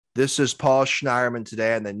This is Paul Schneiderman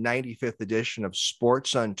today on the 95th edition of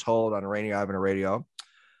Sports Untold on Rainier Avenue Radio.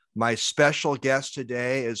 My special guest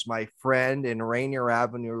today is my friend and Rainier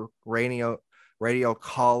Avenue radio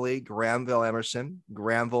colleague, Granville Emerson.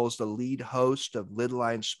 Granville is the lead host of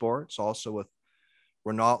Lidline Sports, also with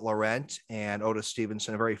Renault Laurent and Otis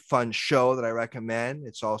Stevenson, a very fun show that I recommend.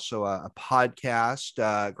 It's also a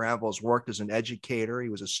podcast. Granville's worked as an educator. He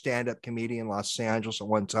was a stand-up comedian in Los Angeles at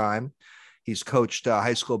one time. He's coached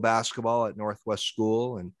high school basketball at Northwest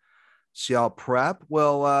School and Seattle Prep.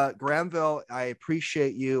 Well, Granville, I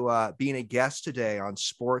appreciate you being a guest today on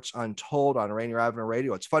Sports Untold on Rainier Avenue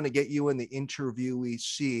Radio. It's fun to get you in the interviewee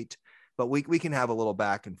seat, but we can have a little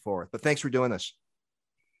back and forth. But thanks for doing this.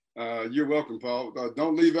 You're welcome, Paul.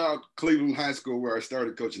 Don't leave out Cleveland High School, where I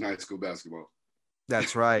started coaching high school basketball.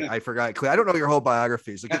 That's right. I forgot. I don't know your whole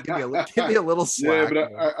biography, so give me a little slack. Yeah,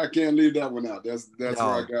 but I can't leave that one out. That's where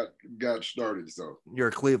I got started. So you're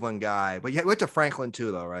a Cleveland guy, but you went to Franklin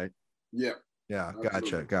too, though, right? Yeah. Yeah.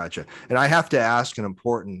 Gotcha. And I have to ask an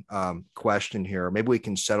important question here. Maybe we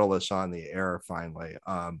can settle this on the air finally.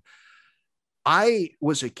 I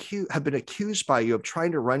have been accused by you of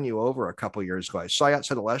trying to run you over a couple of years ago. I saw you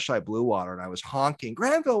outside the Leshai Blue Water and I was honking,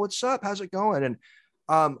 Granville, what's up? How's it going? And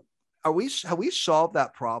have we solved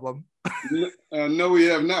that problem? No, we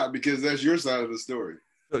have not, because that's your side of the story.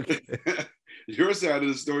 Okay. Your side of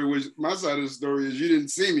the story was my side of the story is you didn't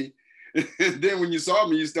see me. And then when you saw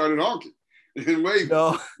me, you started honking and waving.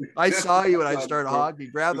 No, I saw you and I started honking.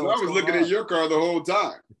 Granville, I was looking at your car the whole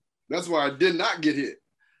time. That's why I did not get hit.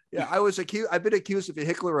 Yeah, I've been accused of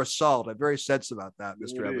vehicular assault. I'm very sensitive about that,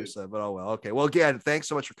 Mr. Emerson. But oh well. Okay. Well, again, thanks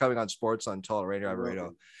so much for coming on Sports Untold Radio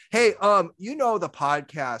Radio. Hey, you know the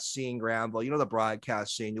podcast scene, Granville. You know the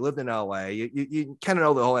broadcast scene. You lived in LA. You kind of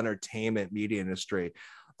know the whole entertainment media industry.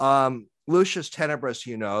 Lucius Tenebris,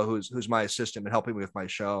 who's my assistant and helping me with my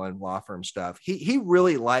show and law firm stuff. He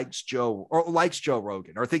really likes Joe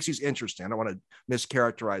Rogan, or thinks he's interesting. I don't want to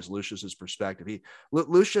mischaracterize Lucius's perspective.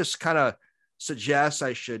 Lucius kind of suggests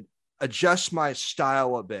I should adjust my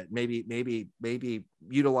style a bit, maybe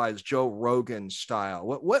utilize Joe Rogan's style.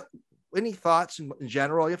 What any thoughts in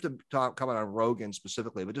general? You have to comment on Rogan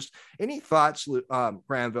specifically, but just any thoughts,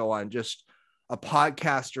 Granville, on just a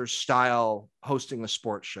podcaster's style hosting a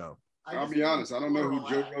sports show? I'll be honest, I don't know who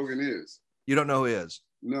Joe Rogan is. You don't know who he is?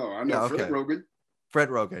 No, I know Fred Rogan.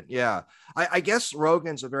 Fred Rogan, yeah. I guess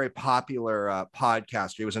Rogan's a very popular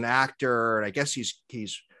podcaster. He was an actor, and I guess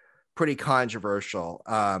he's pretty controversial.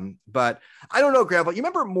 But I don't know, Granville. You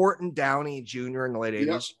remember Morton Downey Jr. in the late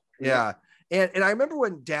 80s? Yeah. And I remember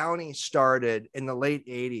when Downey started in the late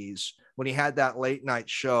 80s, when he had that late night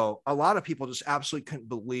show, a lot of people just absolutely couldn't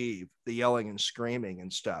believe the yelling and screaming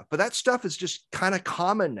and stuff. But that stuff is just kind of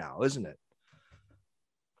common now, isn't it?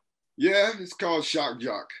 Yeah, it's called shock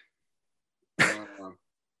jock. And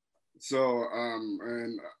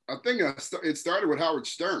I think it started with Howard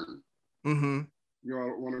Stern. Mm-hmm. You know, I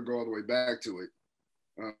don't want to go all the way back to it,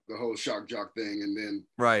 the whole shock jock thing. And then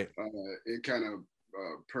it kind of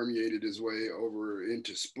permeated its way over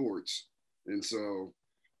into sports. And so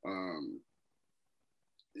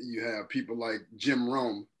you have people like Jim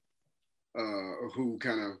Rome, who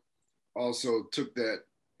kind of also took that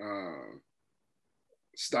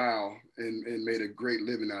style and made a great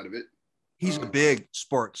living out of it. He's a big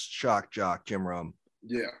sports shock jock, Jim Rome.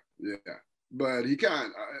 Yeah. But he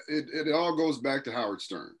it all goes back to Howard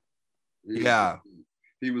Stern.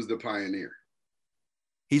 He was the pioneer.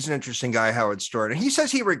 He's an interesting guy, Howard Stern. And he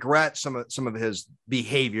says he regrets some of his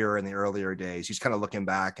behavior in the earlier days. He's kind of looking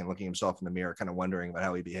back and looking himself in the mirror, kind of wondering about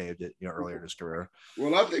how he behaved earlier in his career.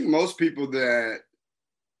 Well, I think most people that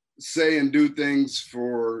say and do things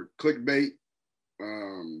for clickbait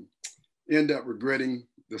end up regretting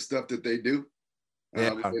the stuff that they do. They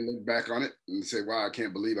look back on it and say, wow, I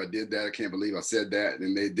can't believe I did that. I can't believe I said that.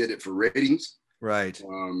 And they did it for ratings. Right.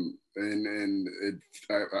 I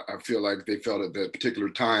feel like they felt at that particular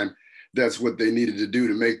time, that's what they needed to do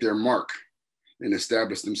to make their mark and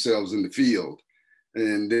establish themselves in the field.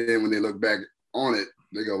 And then when they look back on it,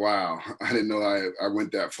 they go, wow, I didn't know I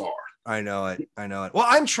went that far. I know it. Well,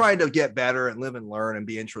 I'm trying to get better and live and learn and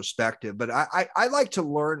be introspective, but I like to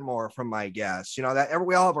learn more from my guests. We all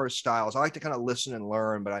have our styles. I like to kind of listen and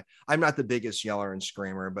learn, but I'm not the biggest yeller and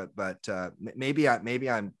screamer, but maybe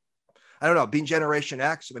I'm, I don't know, being Generation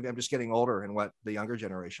X, maybe I'm just getting older and what the younger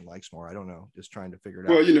generation likes more. I don't know, just trying to figure it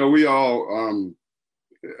out. Well, we all,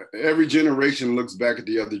 every generation looks back at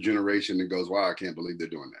the other generation and goes, wow, I can't believe they're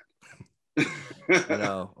doing that.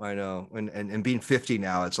 I know. And being 50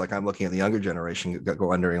 now, it's like I'm looking at the younger generation, go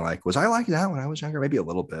wondering, like, was I like that when I was younger? Maybe a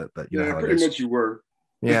little bit, but pretty much you were.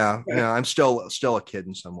 Yeah, yeah, I'm still a kid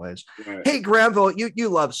in some ways. Right. Hey, Granville, you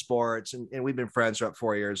love sports, and we've been friends for about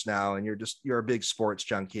 4 years now, and you're a big sports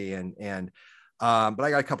junkie, but I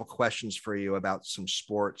got a couple questions for you about some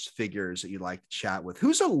sports figures that you'd like to chat with.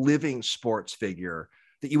 Who's a living sports figure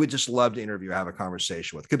that you would just love to interview or have a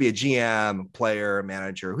conversation with? Could be a GM, player,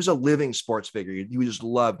 manager. Who's a living sports figure you would just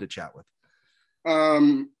love to chat with?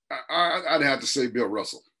 I'd have to say Bill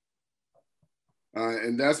Russell.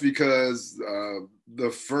 And that's because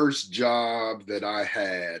the first job that I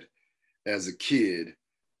had as a kid,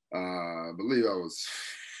 I believe I was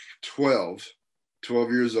 12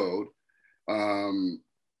 years old.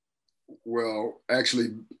 Well, actually,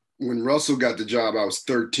 when Russell got the job, I was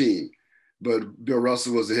 13. But Bill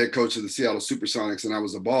Russell was the head coach of the Seattle Supersonics, and I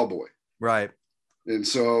was a ball boy. Right. And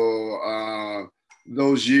so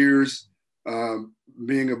those years,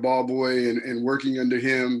 being a ball boy and working under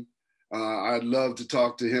him, I'd love to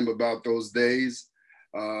talk to him about those days.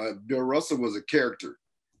 Bill Russell was a character.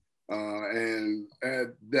 And at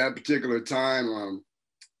that particular time,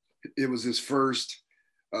 it was his first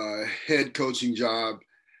head coaching job,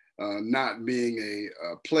 not being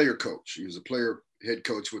a player coach. He was a player head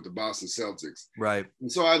coach with the Boston Celtics. Right.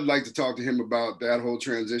 And so I'd like to talk to him about that whole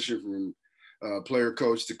transition from player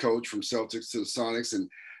coach to coach, from Celtics to the Sonics, and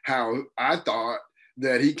how I thought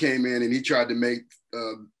that he came in and he tried to make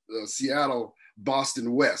Seattle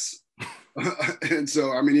Boston West. And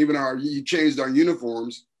so, I mean, he changed our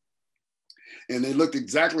uniforms and they looked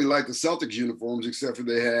exactly like the Celtics uniforms, except for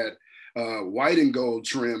they had white and gold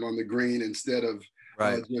trim on the green instead of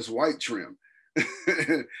just white trim.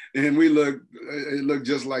 And it looked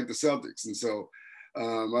just like the Celtics. And so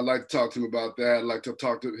I'd like to talk to him about that. I'd like to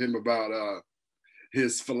talk to him about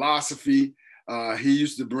his philosophy. He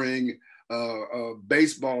used to bring a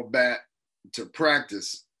baseball bat to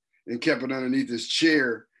practice and kept it underneath his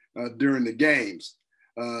chair during the games.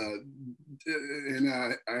 And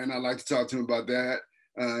I'd like to talk to him about that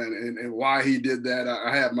and why he did that.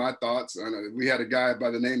 I have my thoughts. We had a guy by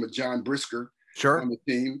the name of John Brisker on the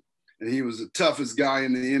team, and he was the toughest guy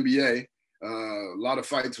in the NBA. A lot of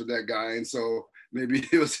fights with that guy. And so maybe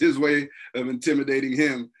it was his way of intimidating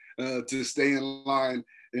him to stay in line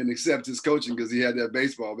and accept his coaching because he had that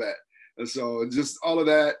baseball bat. And so just all of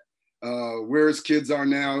that, where his kids are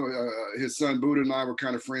now. His son Buddha and I were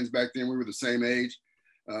kind of friends back then. We were the same age.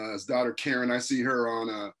 His daughter Karen, I see her on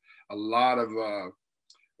a lot of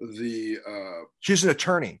she's an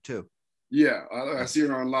attorney too. Yeah, I see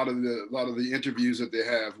her on a lot of the interviews that they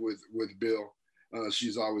have with Bill.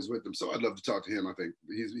 She's always with them. So I'd love to talk to him. I think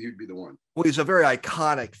he'd be the one. Well, he's a very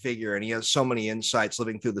iconic figure, and he has so many insights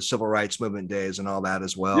living through the civil rights movement days and all that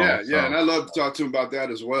as well. Yeah, yeah, and I love to talk to him about that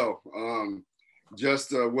as well.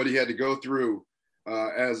 Just what he had to go through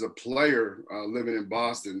as a player living in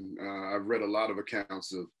Boston. I've read a lot of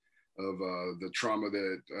accounts of the trauma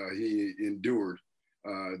that he endured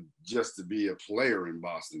just to be a player in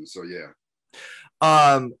Boston. So yeah.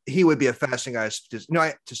 He would be a fascinating guy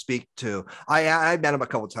to speak to. I met him a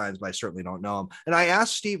couple of times, but I certainly don't know him. And I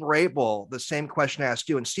asked Steve Rabel the same question I asked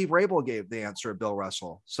you, and Steve Rabel gave the answer of Bill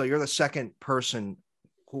Russell. So you're the second person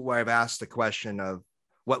who I've asked the question of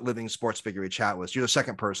what living sports figure he chat was. You're the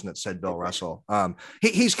second person that said Bill Russell.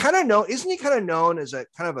 He's kind of known, isn't he? Kind of known as a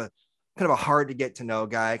kind of a hard to get to know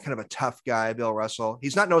guy, kind of a tough guy. Bill Russell.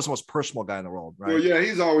 He's not known as the most personal guy in the world, right? Well, yeah,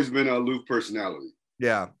 he's always been an aloof personality.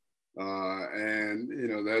 Yeah.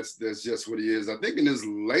 And that's just what he is. I think in his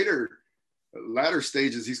latter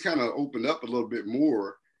stages, he's kind of opened up a little bit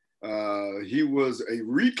more. He was a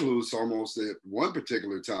recluse almost at one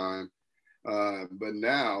particular time, but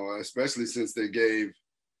now, especially since they gave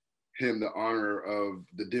him the honor of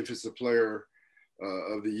the Defensive Player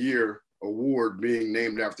of the Year award being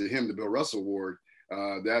named after him, the Bill Russell Award,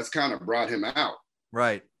 that's kind of brought him out.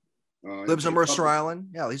 Right. Lives on Mercer Island.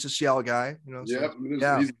 Yeah, he's a Seattle guy.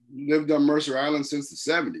 He's lived on Mercer Island since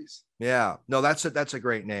the 70s. Yeah, no, that's a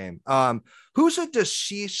great name. Who's a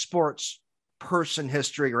deceased sports person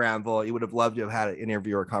history, Granville, you would have loved to have had an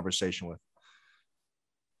interview or a conversation with?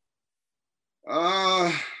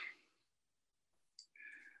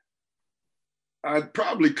 I'd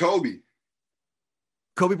probably Kobe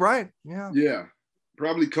Bryant. Yeah,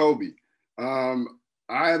 probably Kobe.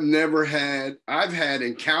 I've had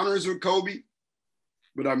encounters with Kobe,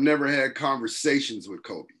 but I've never had conversations with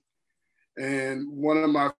Kobe. And one of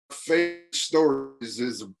my favorite stories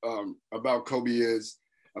is about Kobe is,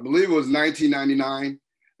 I believe it was 1999,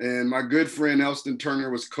 and my good friend Elston Turner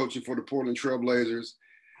was coaching for the Portland Trail Blazers,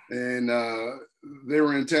 and they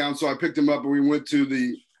were in town, so I picked him up and we went to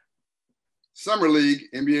the Summer League,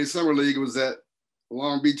 NBA Summer League. It was at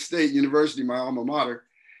Long Beach State University, my alma mater.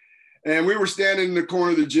 And we were standing in the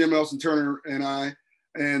corner of the gym, Elson Turner and I,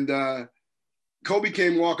 and Kobe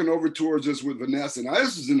came walking over towards us with Vanessa. Now,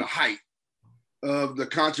 this was in the height of the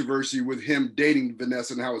controversy with him dating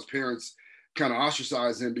Vanessa and how his parents kind of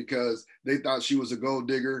ostracized him because they thought she was a gold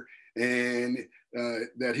digger and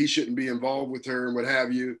that he shouldn't be involved with her and what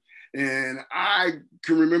have you. And I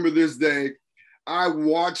can remember this day, I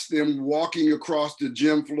watched them walking across the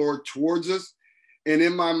gym floor towards us. And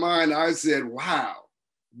in my mind, I said, wow,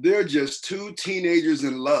 they're just two teenagers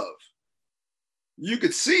in love. You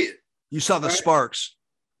could see it. You saw the sparks.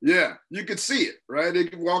 Yeah, you could see it, right? They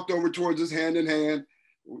walked over towards us hand in hand.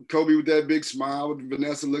 Kobe with that big smile.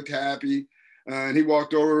 Vanessa looked happy. And he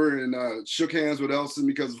walked over and shook hands with Elson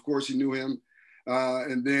because, of course, he knew him.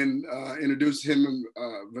 And then introduced him and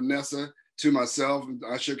Vanessa to myself.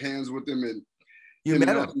 I shook hands with him, and you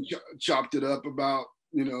met him. Chopped it up about,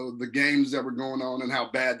 you know, the games that were going on and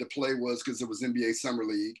how bad the play was because it was NBA Summer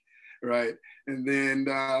League, right? And then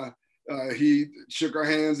he shook our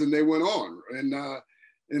hands and they went on.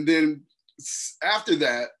 And then after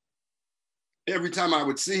that, every time I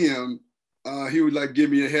would see him, he would like give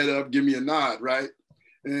me a head up, give me a nod, right?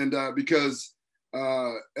 And because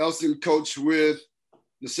Elson coached with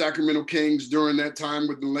the Sacramento Kings during that time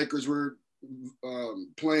when the Lakers were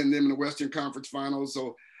playing them in the Western Conference Finals.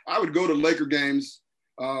 So I would go to Laker games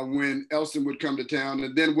when Elson would come to town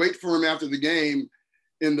and then wait for him after the game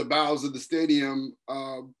in the bowels of the stadium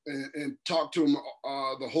and talk to him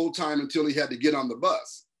the whole time until he had to get on the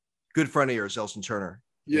bus. Good friend of yours, Elson Turner.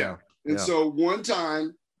 Yeah. And so one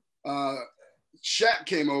time, Shaq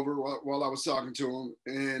came over while I was talking to him,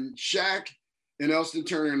 and Shaq and Elson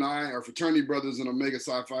Turner and I are fraternity brothers in Omega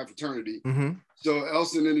Psi Phi fraternity. Mm-hmm. So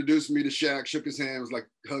Elson introduced me to Shaq, shook his hand, was like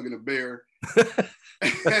hugging a bear.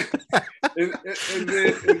 and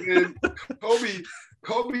then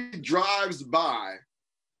Kobe drives by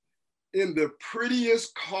in the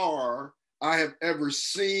prettiest car I have ever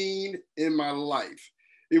seen in my life.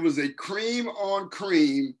 It was a cream on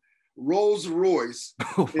cream Rolls Royce.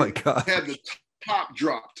 Oh my God. Had the top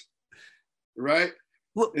dropped, right?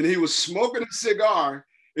 Well, and he was smoking a cigar,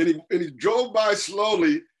 and he drove by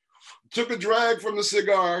slowly, took a drag from the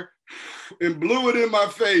cigar and blew it in my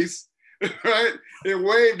face, right? And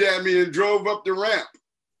waved at me and drove up the ramp.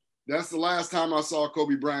 That's the last time I saw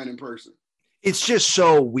Kobe Bryant in person. It's just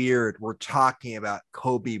so weird. We're talking about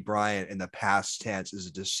Kobe Bryant in the past tense as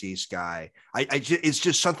a deceased guy. It's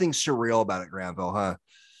just something surreal about it, Granville, huh?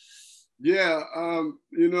 Yeah.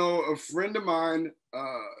 You know, a friend of mine,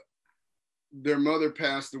 their mother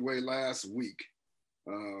passed away last week.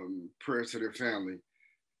 Prayers to their family.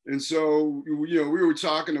 And so, you know, we were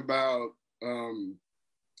talking about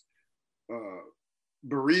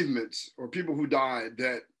bereavements or people who died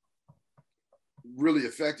that really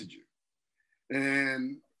affected you.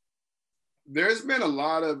 And there's been a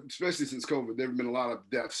lot of, especially since COVID, there have been a lot of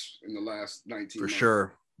deaths in the last 19 months. For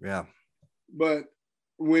sure, yeah. But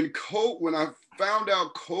when I found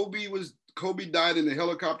out Kobe died in a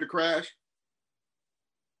helicopter crash,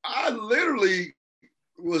 I literally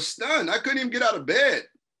was stunned. I couldn't even get out of bed,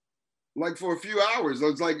 like for a few hours.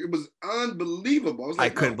 It was unbelievable. I was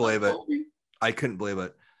like, I couldn't believe it. I couldn't believe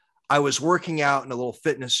it. I was working out in a little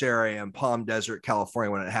fitness area in Palm Desert, California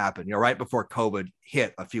when it happened, you know, right before COVID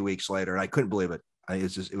hit a few weeks later. And I couldn't believe it.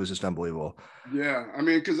 It was just unbelievable. Yeah. I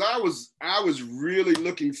mean, because I was really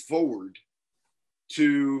looking forward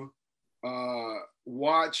to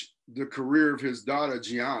watch the career of his daughter,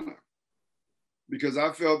 Gianna, because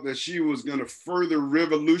I felt that she was going to further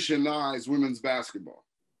revolutionize women's basketball.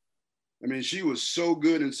 I mean, she was so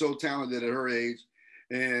good and so talented at her age,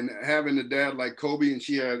 and having a dad like Kobe, and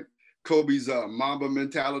she had Kobe's Mamba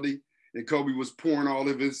mentality, and Kobe was pouring all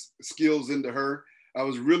of his skills into her. I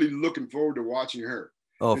was really looking forward to watching her.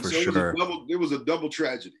 Oh, and for sure. It was a double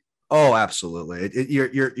tragedy. Oh, absolutely.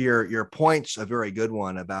 Your point's a very good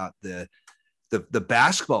one about the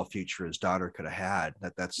basketball future his daughter could have had.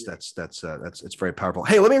 That's it's very powerful.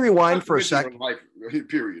 Hey, let me rewind for a second. Life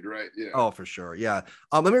period, right? Yeah. Oh, for sure. Yeah.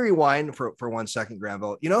 Let me rewind for 1 second,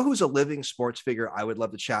 Granville. You know who's a living sports figure I would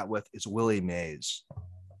love to chat with is Willie Mays.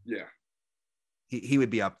 Yeah. He would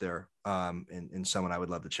be up there in someone I would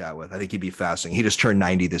love to chat with. I think he'd be fascinating. He just turned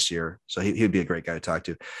 90 this year, so he'd be a great guy to talk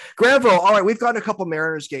to. Granville, all right, we've gotten a couple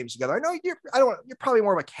Mariners games together. I know you're probably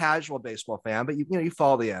more of a casual baseball fan, but you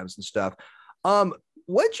follow the M's and stuff.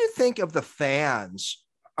 What'd you think of the fans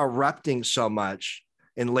erupting so much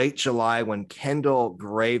in late July when Kendall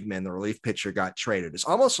Graveman, the relief pitcher, got traded? It's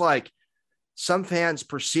almost like some fans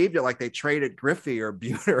perceived it like they traded Griffey or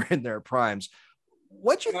Buhner in their primes.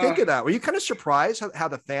 What'd you think of that? Were you kind of surprised how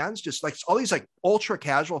the fans, just like all these like ultra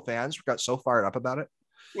casual fans, got so fired up about it?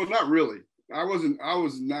 Well, not really. I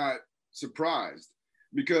was not surprised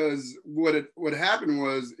because what happened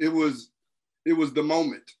was it was the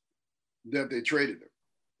moment that they traded him.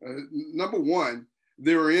 Number one,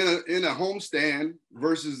 they were in a homestand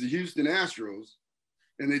versus the Houston Astros,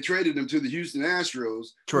 and they traded him to the Houston Astros,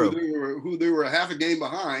 True. who they were a half a game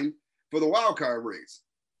behind for the wild card race,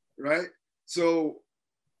 right? So,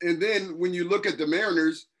 and then when you look at the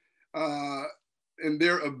Mariners and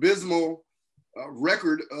their abysmal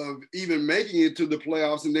record of even making it to the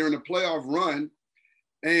playoffs, and they're in a playoff run,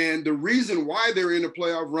 and the reason why they're in a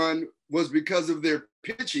playoff run was because of their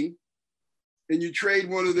pitching, and you trade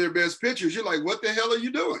one of their best pitchers, you're like, what the hell are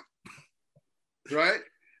you doing? Right?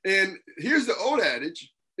 And here's the old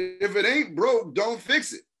adage, if it ain't broke, don't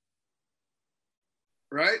fix it.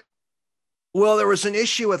 Right? Well, there was an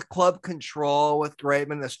issue with club control with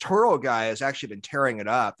Graveman. This Toro guy has actually been tearing it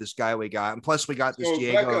up, this guy we got. And plus we got this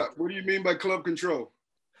Diego. Back up. What do you mean by club control?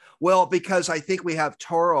 Well, because I think we have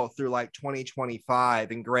Toro through like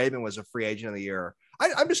 2025 and Graveman was a free agent of the year.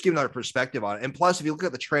 I'm just giving another perspective on it. And plus, if you look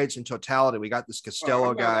at the trades in totality, we got this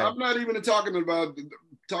Costello guy. I'm not even talking about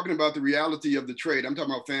the reality of the trade. I'm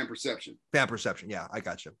talking about fan perception. Fan perception. Yeah, I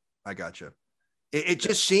got you. It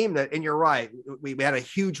just seemed that, and you're right, we had a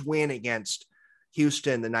huge win against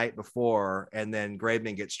Houston the night before, and then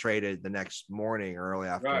Graveman gets traded the next morning or early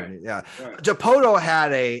afternoon. Right. Yeah. Right. Dipoto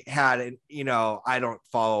had a, you know, I don't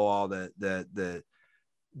follow all the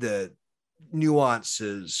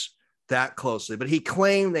nuances that closely, but he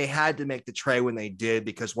claimed they had to make the trade when they did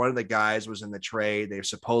because one of the guys was in the trade. They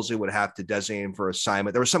supposedly would have to designate him for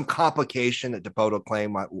assignment. There was some complication that Dipoto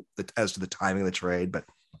claimed as to the timing of the trade, but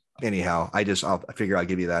anyhow, I figure I'll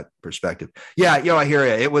give you that perspective. Yeah, you know, I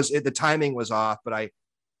hear you. The timing was off, but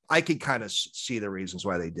I could kind of see the reasons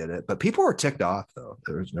why they did it. But people were ticked off, though.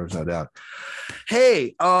 There was no doubt.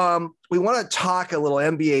 Hey, we want to talk a little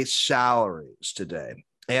NBA salaries today.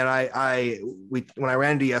 And when I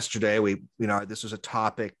ran into yesterday, this was a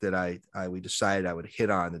topic that we decided I would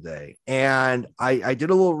hit on today. And I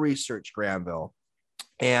did a little research, Granville,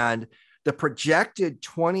 and the projected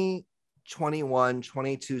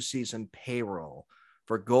 2021-22 season payroll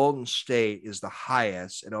for Golden State is the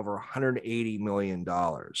highest at over $180 million.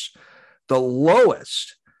 The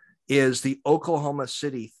lowest is the Oklahoma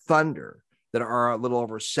City Thunder that are a little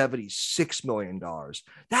over $76 million.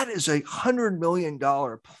 That is $100 million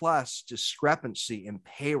plus discrepancy in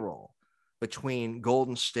payroll between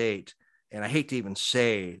Golden State and I hate to even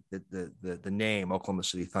say the name Oklahoma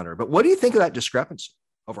City Thunder, but what do you think of that discrepancy?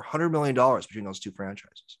 Over $100 million between those two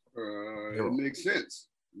franchises. It makes sense.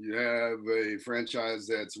 You have a franchise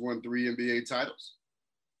that's won 3 NBA titles,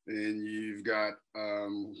 and you've got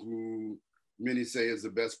who many say is the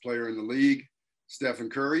best player in the league, Stephen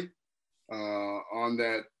Curry, on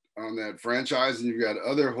that franchise, and you've got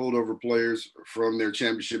other holdover players from their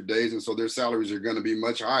championship days, and so their salaries are going to be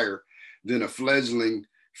much higher than a fledgling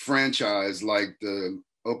franchise like the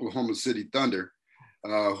Oklahoma City Thunder,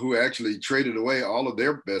 who actually traded away all of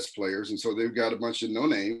their best players, and so they've got a bunch of no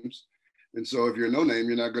names. And so if you're a no name,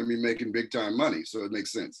 you're not going to be making big time money. So it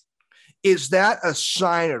makes sense. Is that a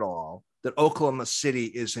sign at all that Oklahoma City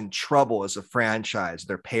is in trouble as a franchise?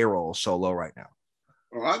 Their payroll is so low right now.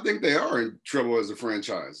 Well, I think they are in trouble as a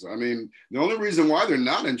franchise. I mean, the only reason why they're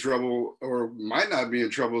not in trouble or might not be in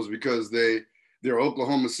trouble is because they're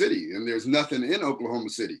Oklahoma City and there's nothing in Oklahoma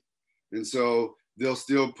City. And so they'll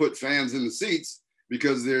still put fans in the seats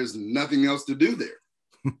because there's nothing else to do there.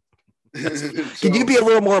 Can you be a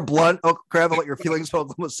little more blunt, Granville, what your feelings about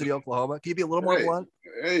Oklahoma City, Oklahoma? Can you be a little more blunt?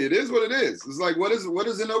 Hey, it is what it is. It's like, what is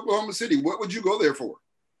in Oklahoma City? What would you go there for?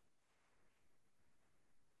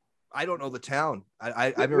 I don't know the town.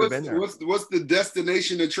 I've never been there. What's the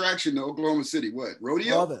destination attraction to Oklahoma City? What,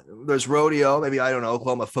 rodeo? Well, there's rodeo. Maybe, I don't know,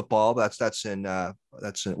 Oklahoma football. That's in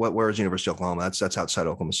where's University of Oklahoma? That's outside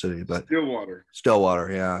Oklahoma City, but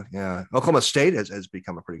Stillwater. Yeah. Oklahoma State has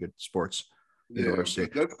become a pretty good sports university.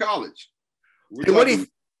 That's college. We're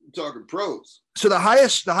talking pros. So the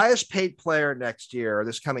highest paid player next year,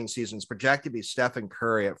 this coming season, is projected to be Stephen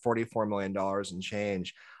Curry at $44 million and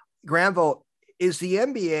change. Granville, is the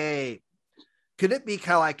NBA, could it be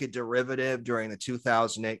kind of like a derivative during the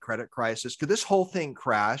 2008 credit crisis? Could this whole thing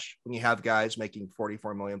crash when you have guys making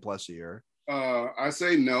 $44 million plus a year? I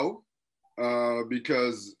say no,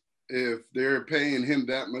 because if they're paying him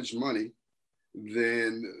that much money,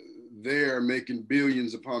 then they're making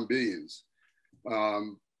billions upon billions.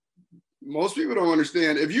 Most people don't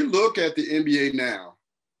understand. If you look at the NBA now,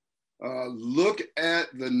 look at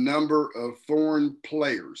the number of foreign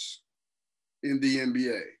players in the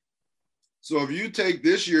NBA. So if you take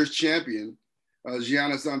this year's champion,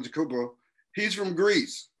 Giannis Antetokounmpo, He's from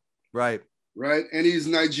Greece. Right. Right. And he's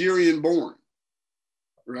Nigerian born.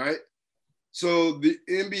 Right. So the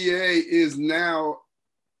NBA is now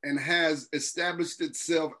and has established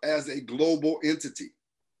itself as a global entity.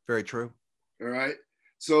 Very true. All right.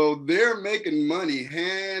 So they're making money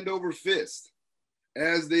hand over fist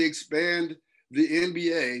as they expand the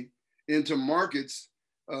NBA into markets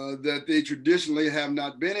that they traditionally have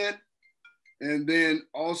not been in, and then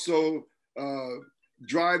also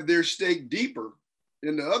drive their stake deeper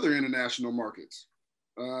into other international markets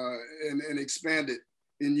and expand it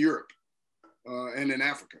in Europe and in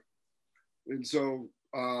Africa. And so,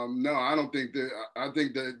 no, I don't think that. I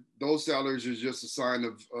think that those salaries is just a sign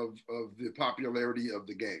of the popularity of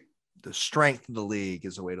the game. The strength of the league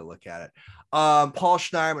is a way to look at it. Paul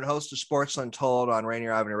Schneiderman, host of Sports Untold on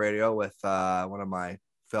Rainier Avenue Radio, with one of my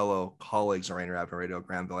fellow colleagues on Rainier Avenue Radio,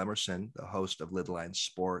 Granville Emerson, the host of Lidline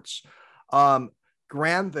Sports.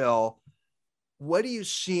 Granville, what do you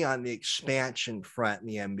see on the expansion front in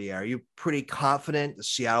the NBA? Are you pretty confident that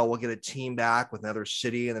Seattle will get a team back with another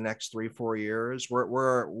city in the next 3-4 years?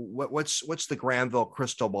 What's the Granville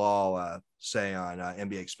crystal ball say on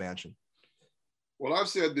NBA expansion? Well, I've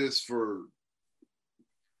said this for,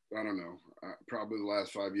 I don't know, probably the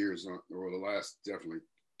last 5 years, or the last definitely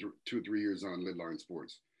 2 or 3 years on Lidline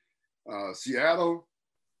Sports. Seattle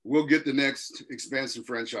will get the next expansion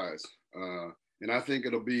franchise. And I think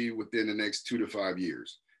it'll be within the next 2 to 5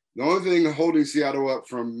 years. The only thing holding Seattle up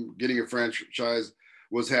from getting a franchise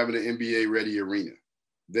was having an NBA-ready arena.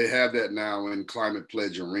 They have that now in Climate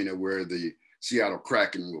Pledge Arena, where the Seattle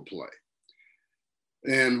Kraken will play.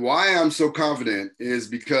 And why I'm so confident is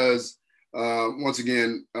because, once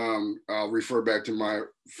again, I'll refer back to my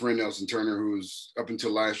friend Nelson Turner, who's up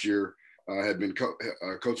until last year had been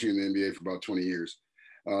coaching in the NBA for about 20 years.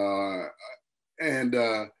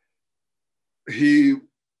 He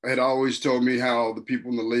had always told me how the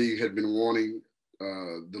people in the league had been wanting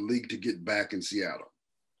the league to get back in Seattle.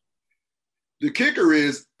 The kicker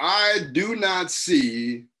is, I do not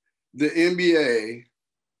see the NBA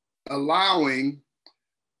allowing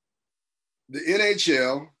the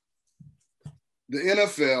NHL, the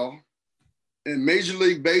NFL, and Major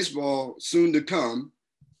League Baseball, soon to come,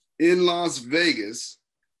 in Las Vegas,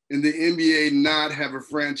 and the NBA not have a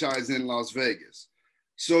franchise in Las Vegas.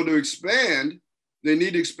 So to expand, they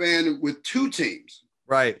need to expand with 2 teams.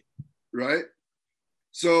 Right. Right.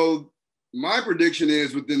 So my prediction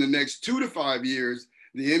is within the next 2 to 5 years,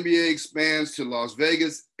 the NBA expands to Las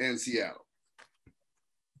Vegas and Seattle.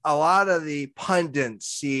 A lot of the pundits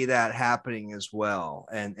see that happening as well,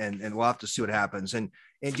 and we'll have to see what happens. And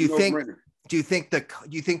do you think the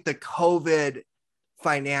COVID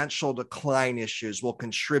financial decline issues will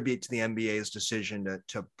contribute to the NBA's decision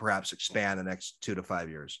to perhaps expand the next 2 to 5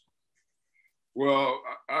 years? Well,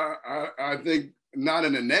 I think not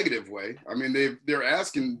in a negative way. I mean, their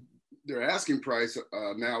asking price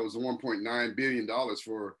now is $1.9 billion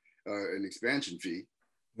for an expansion fee.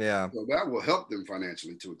 Yeah. So that will help them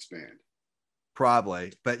financially to expand.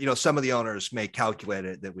 Probably. But, some of the owners may calculate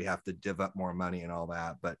it that we have to div up more money and all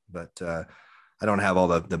that. But I don't have all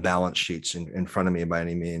the balance sheets in front of me by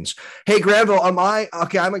any means. Hey, Granville, I'm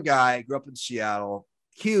a guy, grew up in Seattle,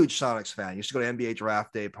 huge Sonics fan. Used to go to NBA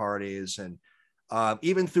draft day parties. And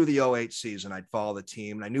even through the 2008 season, I'd follow the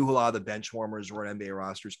team. And I knew who a lot of the bench warmers were in NBA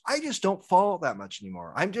rosters. I just don't follow that much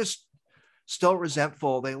anymore. I'm just still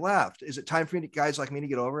resentful they left. Is it time for guys like me to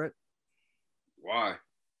get over it? Why?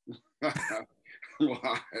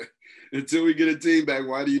 Why? Until we get a team back,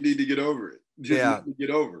 why do you need to get over it? Just get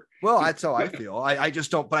over it. Well, that's how I feel. I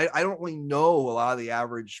just don't, but I don't really know a lot of the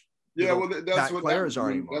average that's what players happens.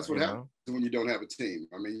 are anymore. That's what happens when you don't have a team.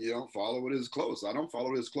 I mean, you don't follow it as close. I don't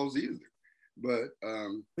follow it as close either. But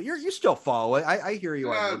you still follow it. I hear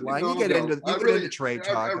you on line. You get into trade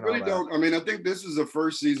talk. I really don't. I mean, I think this is the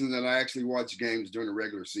first season that I actually watched games during the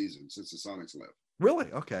regular season since the Sonics left.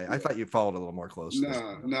 Really? Okay. Yeah. I thought you followed a little more closely.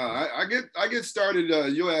 No. I get started.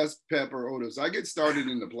 You ask Pep or Otis. I get started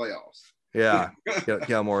in the playoffs. Yeah.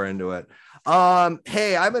 Get more into it.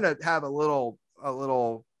 Hey, I'm gonna have a little. I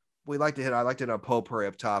like to hit a potpourri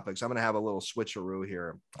of topics. I'm gonna have a little switcheroo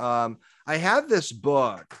here. I have this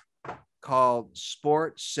book called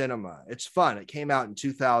Sports Cinema. It's fun. It came out in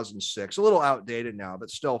 2006, a little outdated now,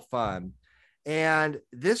 but still fun. And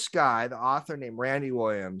this guy, the author named Randy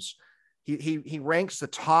Williams, he ranks the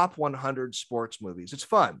top 100 sports movies. It's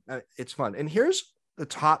fun. And here's the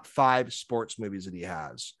top 5 sports movies that he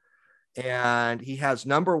has. And he has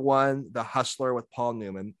number 1, The Hustler with Paul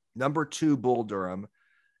Newman, number 2, Bull Durham,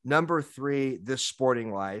 Number 3, This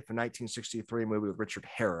Sporting Life, a 1963 movie with Richard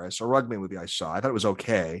Harris, a rugby movie I saw. I thought it was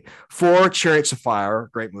okay. 4, Chariots of Fire,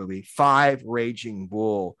 great movie. 5, Raging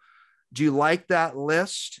Bull. Do you like that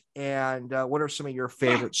list? And what are some of your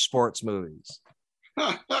favorite sports movies?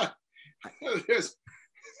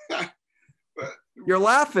 You're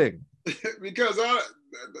laughing. Because I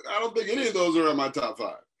don't think any of those are in my top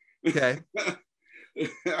 5. Okay.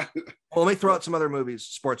 Well, let me throw out some other movies,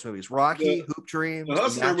 sports movies. Rocky, Hoop Dreams, The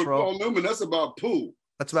Hustler with Paul Newman, that's about pool.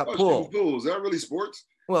 That's about pool. Is that really sports?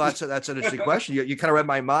 Well, that's an interesting question. You kind of read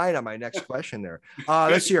my mind on my next question there.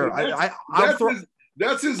 This year,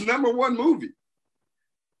 that's his number 1 movie.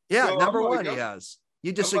 Yeah, so number 1 he has.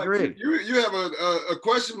 You disagree. Like, you have a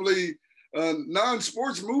questionably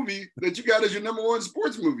non-sports movie that you got as your number 1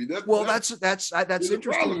 sports movie. That's an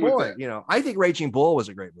interesting point. You know, I think Raging Bull was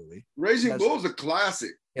a great movie. Raging Bull is a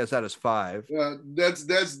classic. Yes, that is 5. That's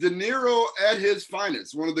De Niro at his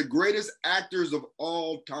finest. One of the greatest actors of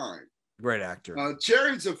all time. Great actor.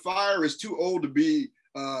 Chariots of Fire is too old to be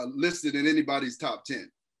listed in anybody's top 10.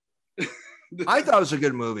 I thought it was a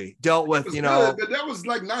good movie. Dealt with, but that was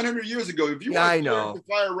like 900 years ago. If you watch Chariots of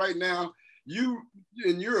Fire right now,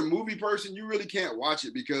 you're a movie person, you really can't watch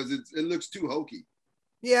it because it looks too hokey.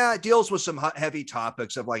 Yeah, it deals with some heavy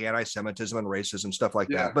topics of like anti-Semitism and racism, stuff like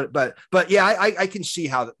that. But yeah, I can see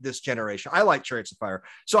how this generation. I like Chariots of Fire.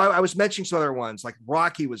 So I was mentioning some other ones, like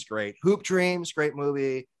Rocky was great. Hoop Dreams, great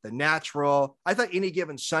movie. The Natural. I thought Any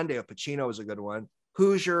Given Sunday of Pacino was a good one.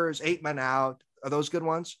 Hoosiers, 8 Men Out. Are those good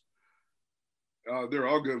ones? They're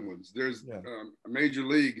all good ones. There's Major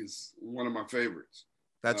League is one of my favorites.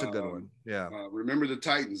 That's a good one. Yeah. Remember the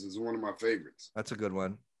Titans is one of my favorites. That's a good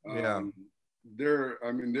one. Yeah. There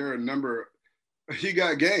are a number. He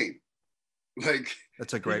Got Game. Like,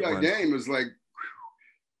 that's a great one. Game is like,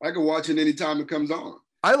 I could watch it anytime it comes on.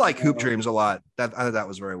 I like Hoop Dreams a lot. I thought that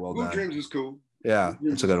was very well done. Hoop Dreams is cool. Yeah,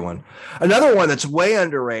 that's a good one. Another one that's way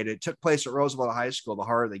underrated took place at Roosevelt High School, The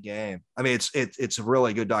Heart of the Game. I mean, it's a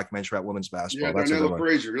really good documentary about women's basketball. Yeah, Darnella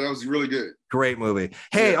Frazier. That was really good. Great movie.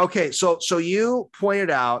 Hey, okay, so you pointed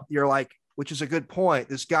out, you're like, which is a good point.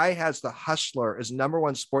 This guy has The Hustler as number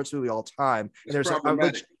 1 sports movie all time. And there's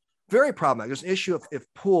very problematic. There's an issue if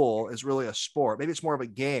pool is really a sport. Maybe it's more of a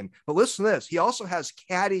game. But listen to this. He also has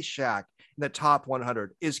Caddyshack in the top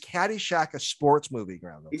 100. Is Caddyshack a sports movie,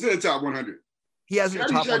 Granville? It's in the top 100. He has in the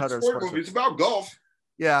top 100 sports movie. It's about golf.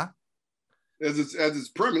 Yeah. As its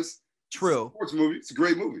premise. True. It's a sports movie. It's a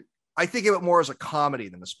great movie. I think of it more as a comedy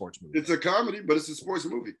than a sports movie. It's a comedy, but it's a sports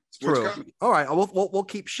movie. Sports True. Comedy. All right. We'll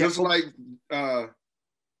keep just like yeah.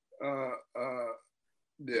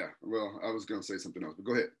 Well, I was going to say something else, but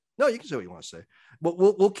go ahead. No, you can say what you want to say. But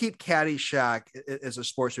we'll keep Caddyshack as a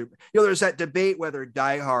sports movie. There's that debate whether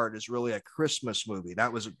Die Hard is really a Christmas movie.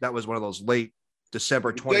 That was one of those late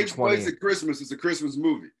December 2020. It takes place at Christmas. It's a Christmas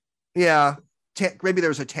movie. Yeah. Maybe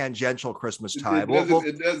there's a tangential Christmas tie.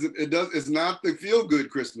 It does. It's not the feel good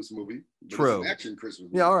Christmas movie. But true. It's an action Christmas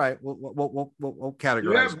movie. Yeah. All right. We'll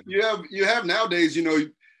categorize. You have nowadays.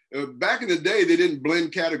 Back in the day they didn't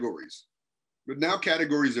blend categories, but now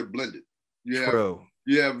categories are blended. True.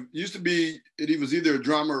 Used to be it was either a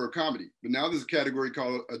drama or a comedy, but now there's a category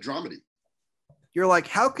called a dramedy. You're like,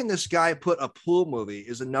 how can this guy put a pool movie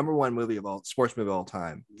is the number 1 movie of all sports movie of all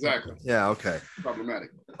time? Exactly. Yeah. Okay. Problematic.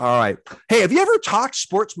 All right. Hey, have you ever talked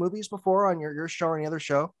sports movies before on your show or any other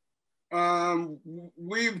show?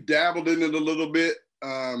 We've dabbled in it a little bit,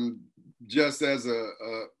 just as a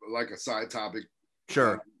side topic.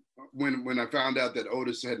 Sure. When I found out that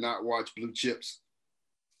Otis had not watched Blue Chips.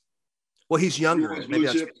 Well, he's younger. Maybe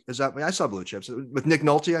I saw Blue Chips with Nick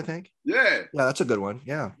Nolte, I think. Yeah. Yeah, that's a good one.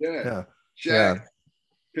 Yeah. Shaq,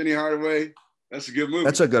 Penny Hardaway. That's a good movie.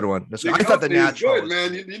 That's a good one. I thought The Natural good,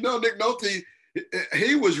 man. Nick Nolte,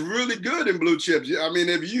 he was really good in Blue Chips. I mean,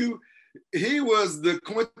 he was the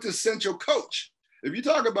quintessential coach. If you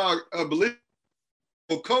talk about a believable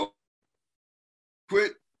coach,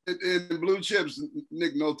 quit in Blue Chips,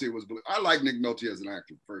 Nick Nolte was. I like Nick Nolte as an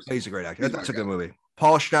actor first. He's a great actor. That's a good movie.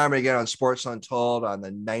 Paul Schneider again on Sports Untold on the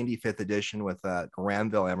 95th edition with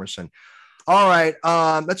Granville Emerson. All right,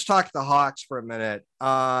 let's talk the Hawks for a minute.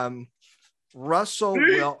 Russell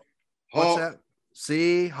Will. What's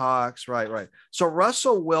that? Hawks. Right. So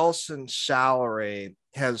Russell Wilson's salary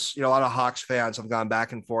has, a lot of Hawks fans have gone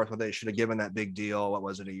back and forth whether they should have given that big deal. What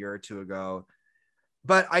was it, a year or two ago?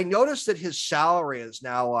 But I noticed that his salary is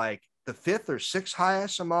now like the 5th or 6th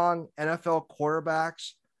highest among NFL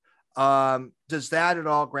quarterbacks. Does that at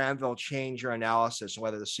all, Granville, change your analysis on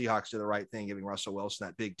whether the Seahawks did the right thing giving Russell Wilson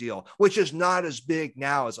that big deal, which is not as big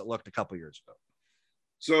now as it looked a couple years ago?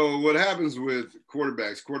 So what happens with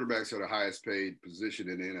quarterbacks? Quarterbacks are the highest paid position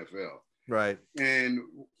in the NFL. Right. And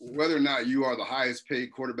whether or not you are the highest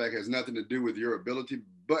paid quarterback has nothing to do with your ability,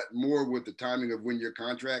 but more with the timing of when your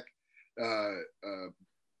contract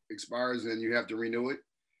expires and you have to renew it.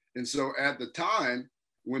 And so at the time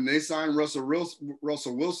when they signed Russell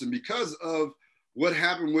Wilson, because of what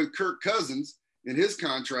happened with Kirk Cousins in his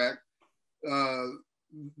contract,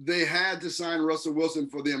 they had to sign Russell Wilson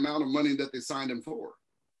for the amount of money that they signed him for.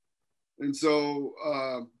 And so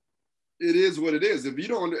it is what it is. If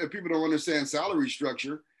people don't understand salary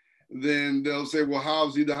structure, then they'll say, well, how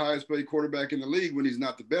is he the highest paid quarterback in the league when he's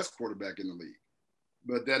not the best quarterback in the league?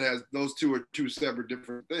 But those two are two separate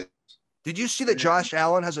different things. Did you see that Josh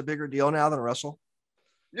Allen has a bigger deal now than Russell?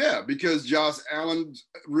 Yeah, because Josh Allen's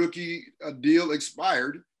rookie deal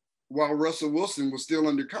expired while Russell Wilson was still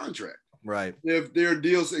under contract. Right. If their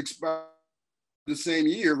deals expired the same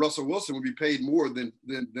year, Russell Wilson would be paid more than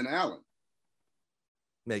Allen.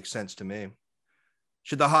 Makes sense to me.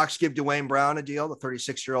 Should the Hawks give Dwayne Brown a deal, the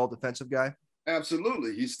 36-year-old defensive guy?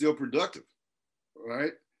 Absolutely. He's still productive,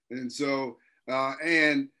 right? And so,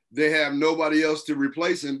 and they have nobody else to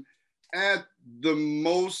replace him at the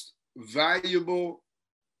most valuable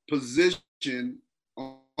position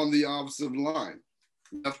on the offensive line,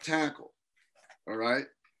 left tackle, all right?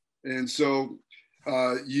 And so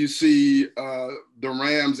you see the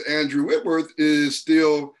Rams, Andrew Whitworth is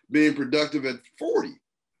still being productive at 40,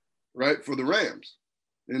 right, for the Rams.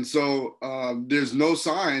 And so there's no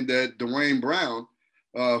sign that Dwayne Brown,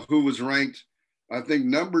 who was ranked, I think,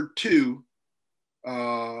 number 2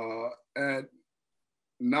 at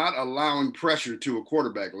not allowing pressure to a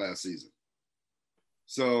quarterback last season.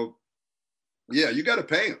 So, yeah, you got to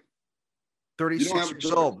pay him. 36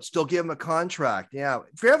 years old, still give him a contract. Yeah.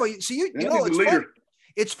 Granville, see, you know,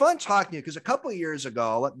 it's fun talking to you because a couple of years ago,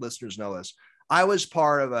 I'll let listeners know this, I was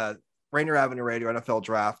part of a Rainier Avenue Radio NFL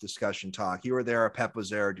draft discussion talk. You were there, Pep was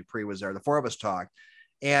there, Dupree was there, the 4 of us talked.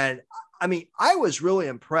 And I mean, I was really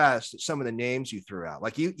impressed at some of the names you threw out.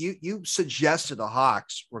 Like you suggested the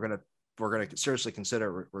Hawks we're gonna seriously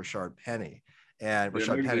consider Rashard Penny. And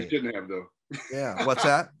Rashard Penny. They shouldn't have, though. Yeah. What's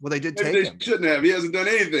that? Well, they did take him. They shouldn't have. He hasn't done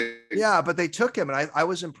anything. Yeah, but they took him, and I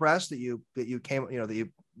was impressed that you came, that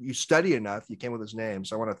you study enough. You came with his name,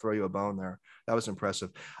 so I want to throw you a bone there. That was impressive.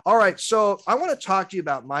 All right, so I want to talk to you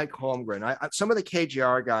about Mike Holmgren. Some of the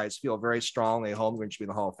KJR guys feel very strongly Holmgren should be in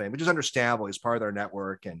the Hall of Fame, which is understandable. He's part of their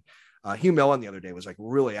network, and Hugh Millen the other day was like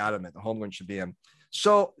really adamant that Holmgren should be in.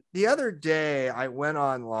 So the other day I went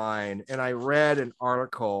online and I read an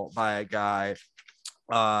article by a guy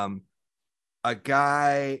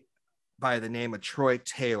by the name of Troy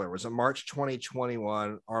Taylor. It was a March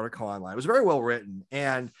 2021 article online. It was very well written.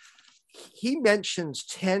 And he mentions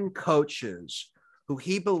 10 coaches who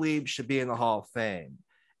he believes should be in the Hall of Fame.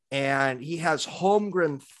 And he has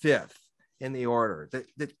Holmgren 5th in the order.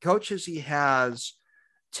 The coaches he has,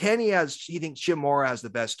 10 he thinks Jim Mora has the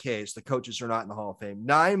best case. The coaches are not in the Hall of Fame.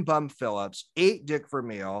 9 Bum Phillips, 8 Dick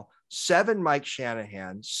Vermeil, 7 Mike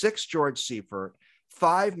Shanahan, 6 George Seifert,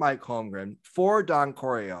 5 Mike Holmgren, 4 Don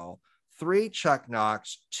Coryell, 3 Chuck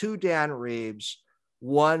Knox, 2 Dan Reeves,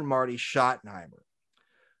 1 Marty Schottenheimer.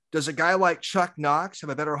 Does a guy like Chuck Knox have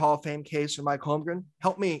a better Hall of Fame case than Mike Holmgren?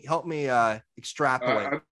 Help me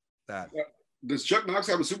extrapolate that. Does Chuck Knox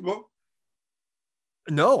have a Super Bowl?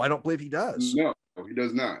 No, I don't believe he does. No, he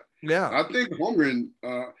does not. Yeah. I think Holmgren,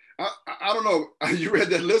 I don't know. You read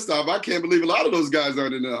that list off. I can't believe a lot of those guys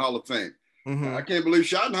aren't in the Hall of Fame. Mm-hmm. I can't believe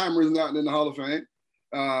Schottenheimer is not in the Hall of Fame.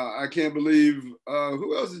 I can't believe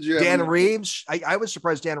who else did you have? Dan Reeves. I was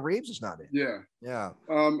surprised Dan Reeves is not in. Yeah.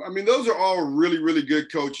 I mean, those are all really, really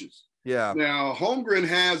good coaches. Yeah. Now, Holmgren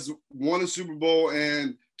has won a Super Bowl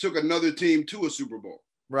and took another team to a Super Bowl.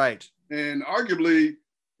 Right. And arguably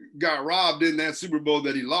got robbed in that Super Bowl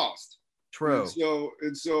that he lost. True.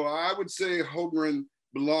 And so I would say Holmgren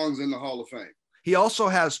belongs in the Hall of Fame. He also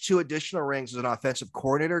has 2 additional rings as an offensive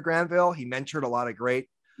coordinator, Granville. He mentored a lot of great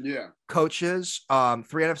coaches, 3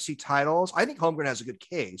 NFC titles. I think Holmgren has a good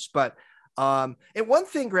case, but and one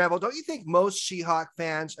thing, Granville, don't you think most Seahawk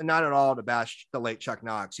fans, and not at all to bash the late Chuck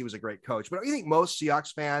Knox, he was a great coach, but don't you think most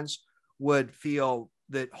Seahawks fans would feel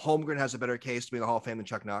that Holmgren has a better case to be in the Hall of Fame than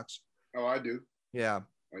Chuck Knox? Oh, I do. Yeah.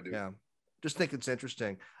 I do. Yeah. Just think it's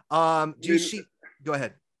interesting. Do you see? Go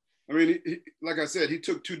ahead. I mean, like I said, he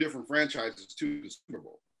took 2 different franchises to the Super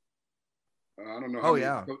Bowl. I don't know. I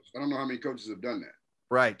don't know how many coaches have done that.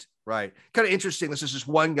 Right. Kind of interesting. This is just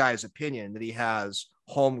one guy's opinion that he has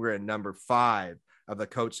Holmgren number 5 of the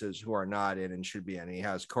coaches who are not in and should be in. He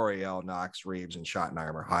has Coryell, Knox, Reeves, and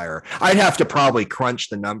Schottenheimer higher. I'd have to probably crunch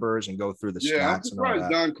the numbers and go through the Yeah, I'm stats and all surprised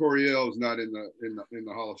that. Don Coryell is not in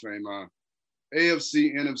the Hall of Fame.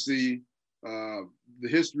 AFC, NFC, the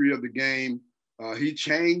history of the game. He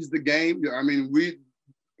changed the game. I mean,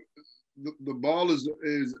 the ball is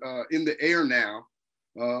in the air now,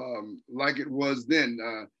 like it was then.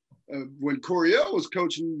 When Coryell was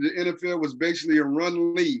coaching, the NFL was basically a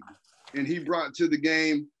run league, and he brought to the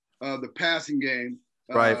game the passing game.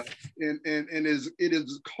 Right. And it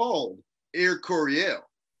is called Air Coryell.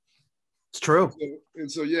 It's true. And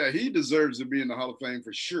so, yeah, he deserves to be in the Hall of Fame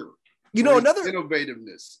for sure. You know, another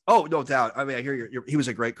innovativeness. Oh, no doubt. I mean, I hear he was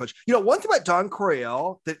a great coach. You know, one thing about Don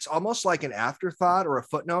Coryell that's almost like an afterthought or a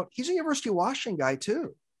footnote. He's a University of Washington guy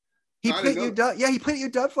too. He played at UW. Yeah, he played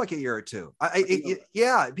at UW for like a year or two.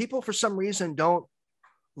 Yeah, people for some reason don't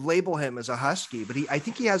label him as a Husky, but I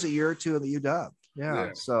think he has a year or two in the UW. Yeah.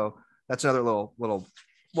 So that's another little.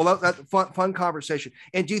 Well, that's fun conversation.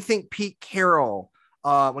 And do you think Pete Carroll,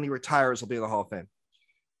 when he retires, will be in the Hall of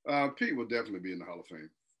Fame? Pete will definitely be in the Hall of Fame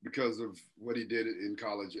because of what he did in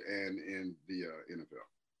college and in the NFL.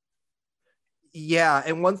 Yeah,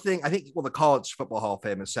 and one thing I think, well, the College Football Hall of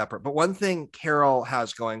Fame is separate, but one thing Carroll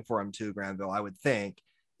has going for him too, Granville, I would think,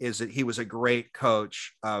 is that he was a great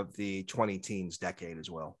coach of the 20-teens decade as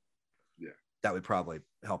well. Yeah, that would probably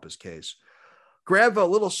help his case. Granville, a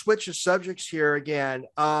little switch of subjects here again.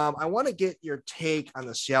 I want to get your take on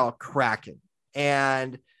the Seattle Kraken,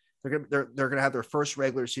 and they're gonna have their first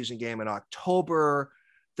regular season game in October.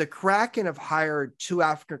 The Kraken have hired 2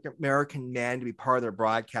 African American men to be part of their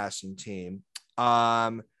broadcasting team.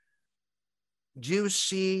 Do you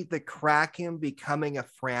see the Kraken becoming a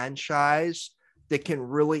franchise that can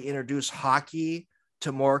really introduce hockey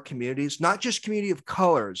to more communities, not just community of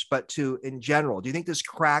colors, but to in general? Do you think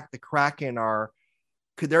the Kraken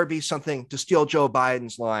could there be something, to steal Joe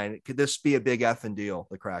Biden's line, could this be a big effing deal,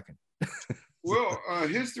 the Kraken? Well,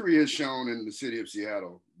 history has shown in the city of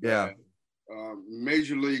Seattle that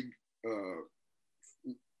major league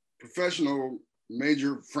professional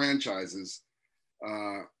major franchises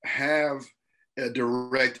have a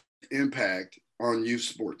direct impact on youth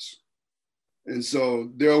sports. And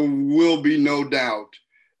so there will be no doubt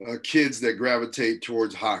kids that gravitate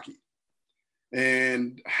towards hockey.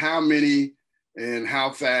 And how many and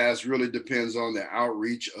how fast really depends on the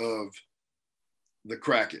outreach of the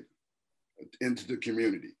Kraken into the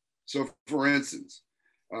community. So for instance,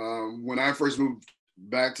 when I first moved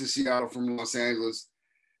back to Seattle from Los Angeles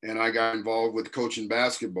and I got involved with coaching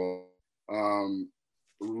basketball,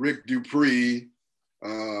 Rick Dupree,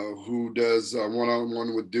 who does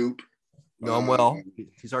one-on-one with Dupe. Know him well.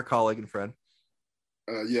 He's our colleague and friend.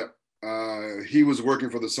 He was working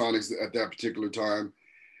for the Sonics at that particular time,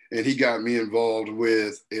 and he got me involved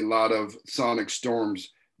with a lot of Sonic Storm's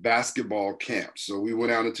basketball camps. So we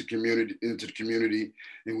went out into the community,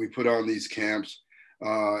 and we put on these camps.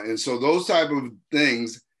 And so those type of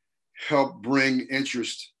things help bring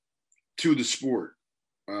interest to the sport.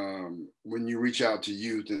 When you reach out to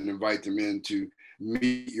youth and invite them in to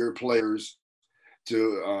meet your players,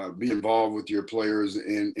 to be involved with your players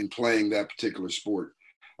in playing that particular sport.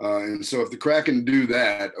 And so if the Kraken do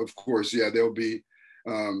that, of course, there'll be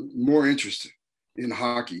more interest in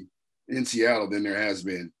hockey in Seattle than there has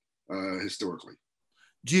been historically.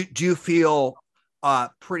 Do you feel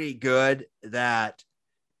pretty good that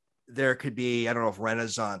there could be, I don't know if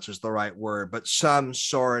renaissance is the right word, but some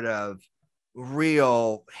sort of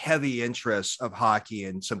real heavy interest of hockey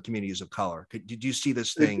in some communities of color? Did you see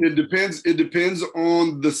this thing? It depends. It depends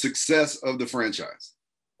on the success of the franchise.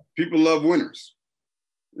 People love winners.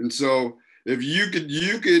 And so if you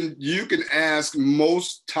can ask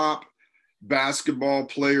most top basketball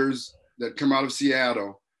players that come out of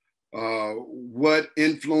Seattle, what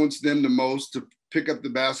influenced them the most to pick up the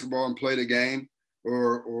basketball and play the game,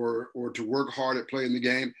 or to work hard at playing the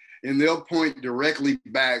game, and they'll point directly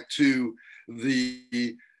back to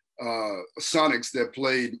the Sonics that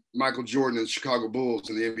played Michael Jordan and Chicago Bulls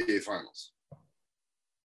in the NBA Finals.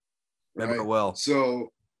 Remember well.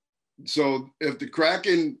 So if the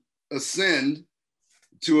Kraken ascend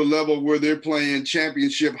to a level where they're playing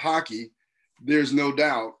championship hockey, there's no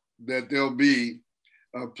doubt that there'll be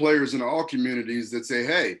players in all communities that say,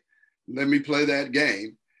 hey, let me play that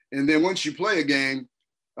game. And then once you play a game,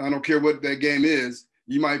 I don't care what that game is,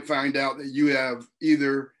 you might find out that you have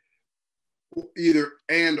either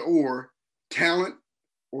and or talent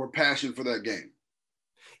or passion for that game.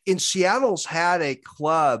 In Seattle's had a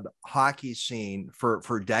club hockey scene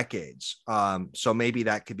for decades. So maybe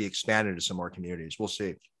that could be expanded to some more communities. We'll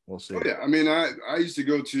see. Oh yeah. I mean, I used to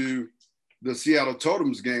go to the Seattle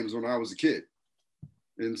Totems games when I was a kid.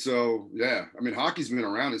 And so, yeah, I mean, hockey's been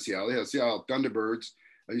around in Seattle. They have Seattle Thunderbirds.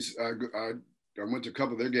 I went to a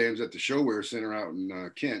couple of their games at the ShoWare Center out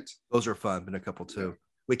in Kent. Those are fun. Been a couple too. Yeah.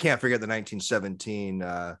 We can't forget the 1917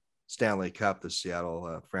 Stanley Cup, the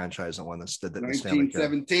Seattle franchise that won the Stanley Cup.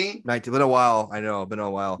 1917? Been a while. I know, been a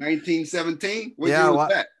while. 1917? What year was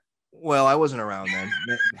that? Well, I wasn't around then.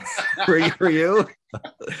 Were you?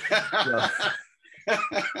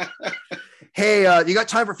 Hey, you got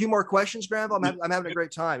time for a few more questions, Granville? I'm having a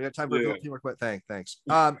great time. You got time for a few more questions? Thanks.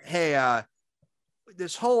 Hey,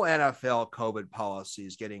 this whole NFL COVID policy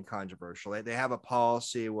is getting controversial. They have a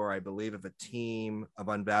policy where I believe if a team of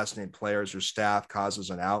unvaccinated players or staff causes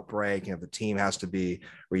an outbreak, and if the team has to be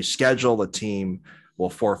rescheduled, the team will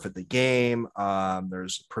forfeit the game.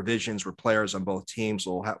 There's provisions where players on both teams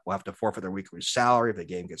will have to forfeit their weekly salary if the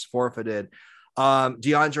game gets forfeited.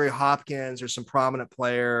 DeAndre Hopkins, there's some prominent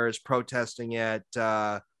players protesting it.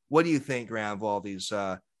 What do you think, Granville, all these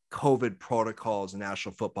COVID protocols the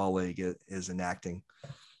National Football League is enacting?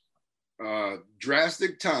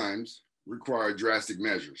 Drastic times require drastic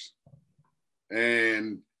measures.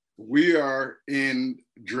 And we are in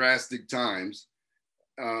drastic times,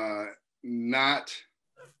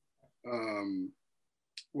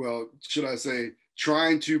 should I say,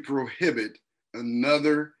 trying to prohibit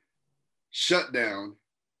another shutdown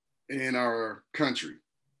in our country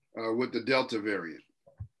with the Delta variant.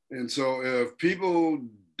 And so if people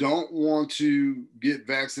don't want to get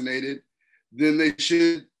vaccinated, then they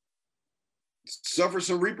should suffer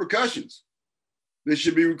some repercussions. They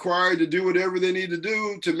should be required to do whatever they need to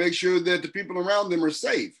do to make sure that the people around them are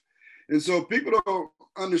safe. And so people don't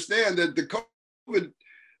understand that the COVID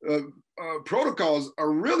protocols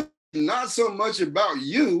are really not so much about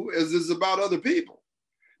you as it's about other people,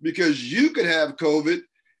 because you could have COVID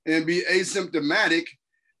and be asymptomatic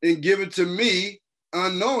and give it to me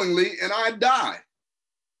unknowingly and I die.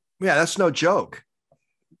 Yeah, that's no joke.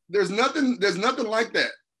 There's nothing like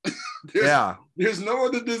that. There's no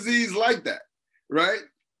other disease like that, right?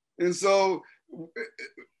 And so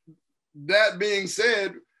that being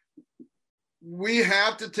said, we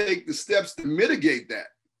have to take the steps to mitigate that.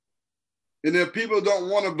 And if people don't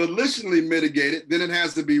want to volitionally mitigate it, then it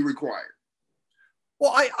has to be required.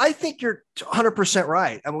 Well, I think you're 100%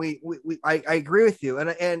 right. I mean, I agree with you. And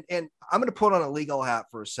I'm going to put on a legal hat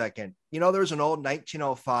for a second. You know, there's an old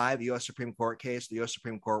 1905 U.S. Supreme Court case. The U.S.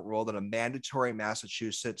 Supreme Court ruled that a mandatory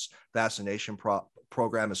Massachusetts vaccination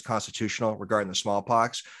program is constitutional regarding the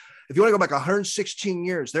smallpox. If you want to go back 116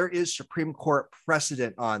 years, there is Supreme Court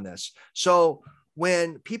precedent on this. So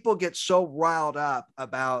when people get so riled up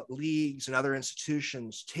about leagues and other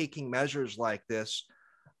institutions taking measures like this,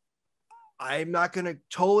 I'm not going to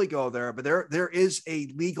totally go there, but there is a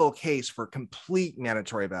legal case for complete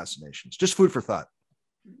mandatory vaccinations. Just food for thought.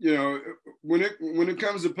 You know, when it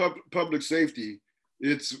comes to public safety,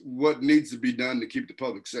 it's what needs to be done to keep the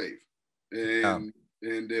public safe. And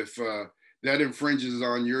if that infringes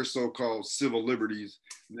on your so-called civil liberties,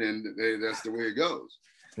 then that's the way it goes.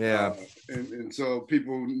 Yeah. And so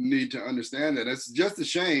people need to understand that. It's just a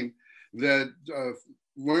shame that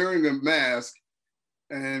wearing a mask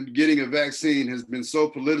and getting a vaccine has been so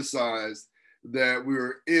politicized that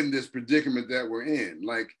we're in this predicament that we're in.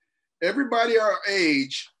 Like, everybody our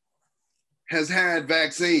age has had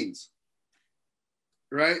vaccines,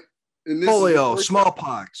 right? And polio,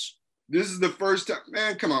 smallpox. This is the first time,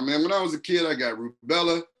 man, come on, man. When I was a kid, I got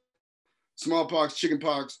rubella, smallpox,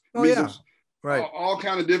 chickenpox, measles, right. all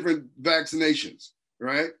kind of different vaccinations,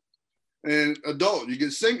 right? And adult, you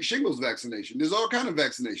get shingles vaccination. There's all kind of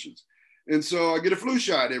vaccinations. And so I get a flu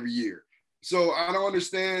shot every year. So I don't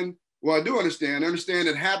understand. Well, I do understand. I understand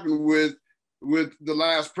it happened with the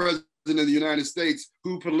last president of the United States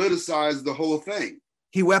who politicized the whole thing.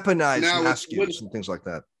 He weaponized mask use and things like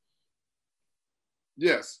that.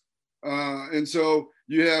 Yes. And so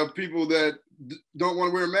you have people that don't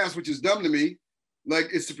want to wear a mask, which is dumb to me. Like,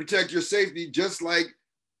 it's to protect your safety, just like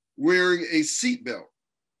wearing a seatbelt.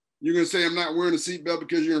 You're going to say I'm not wearing a seatbelt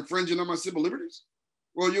because you're infringing on my civil liberties?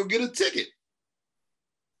 Well, you'll get a ticket.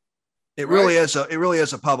 It really is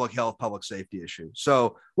a public health, public safety issue.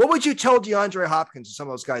 So what would you tell DeAndre Hopkins and some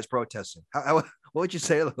of those guys protesting? What would you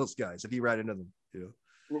say to those guys if you ran into them? You know?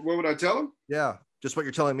 What would I tell them? Yeah, just what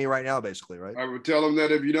you're telling me right now, basically, right? I would tell them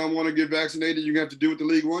that if you don't want to get vaccinated, you have to do what the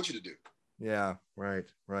league wants you to do. Yeah, right.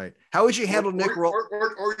 How would you handle Nick Roll?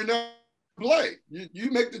 Or you're not play.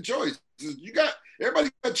 You make the choice. Everybody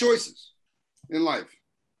got choices in life,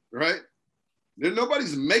 right?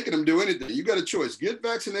 Nobody's making them do anything. You got a choice: get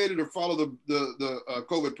vaccinated or follow the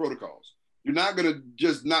COVID protocols. You're not going to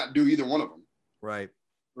just not do either one of them. Right.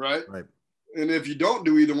 Right. And if you don't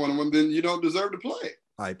do either one of them, then you don't deserve to play.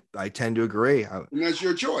 I tend to agree. And that's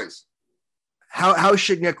your choice. How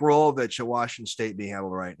should Nick Rolovich at Washington State be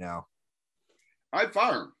handled right now? I'd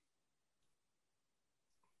fire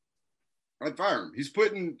him. He's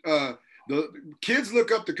putting the kids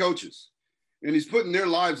look up to coaches, and he's putting their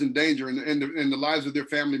lives in danger and the lives of their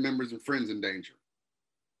family members and friends in danger.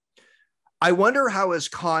 I wonder how his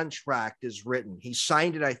contract is written. He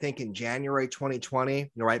signed it, I think, in January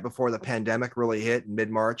 2020, right before the pandemic really hit in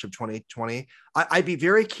mid-March of 2020. I'd be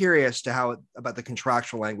very curious to about the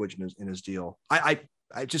contractual language in his deal. I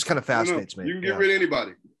just kind of fascinates me. You can get rid of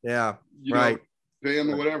anybody. Yeah, you know, pay him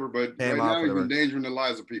or whatever, but right now he's endangering the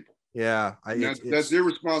lives of people. Yeah. That's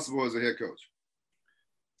irresponsible as a head coach.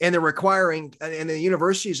 And they're requiring, and the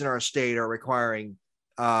universities in our state are requiring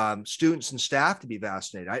students and staff to be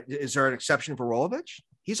vaccinated. Is there an exception for Rolovich?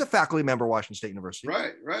 He's a faculty member at Washington State University.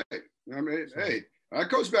 Right. I mean, hey, I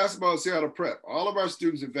coach basketball at Seattle Prep. All of our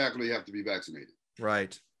students and faculty have to be vaccinated.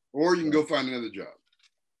 Right. Or you can go find another job.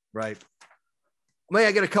 Right. May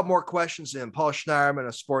I get a couple more questions in? Paul Schneiderman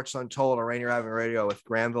of Sports Untold on Rainier Avenue Radio with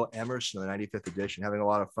Granville Emerson, the 95th edition, having a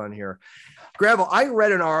lot of fun here. Granville, I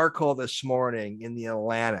read an article this morning in the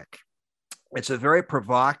Atlantic. It's a very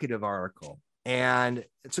provocative article, and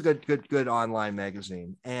it's a good online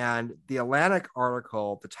magazine. And the Atlantic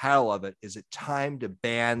article, the title of it is "It Time to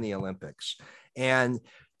Ban the Olympics?" And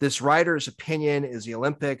this writer's opinion is the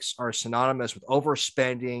Olympics are synonymous with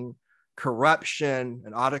overspending, corruption,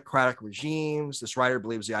 and autocratic regimes. This writer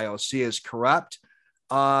believes the IOC is corrupt.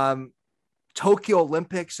 Tokyo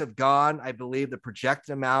Olympics have gone, I believe the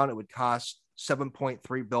projected amount, it would cost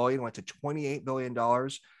 $7.3 billion, went to $28 billion.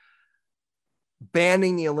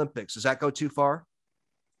 Banning the Olympics, does that go too far?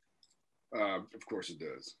 Of course it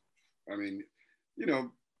does. I mean,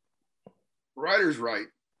 writers write.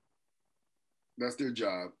 That's their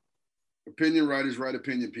job. Opinion writers write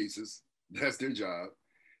opinion pieces. That's their job.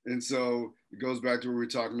 And so it goes back to what we were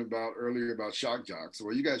talking about earlier about shock jocks.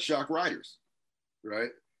 Well, you got shock writers, right?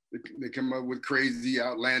 They come up with crazy,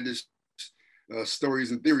 outlandish stories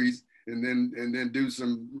and theories, and then do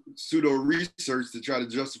some pseudo research to try to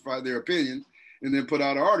justify their opinion, and then put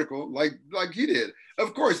out an article like he did.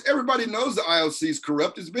 Of course, everybody knows the IOC is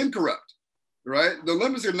corrupt. It's been corrupt, right? The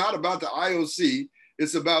Olympics are not about the IOC.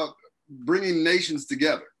 It's about bringing nations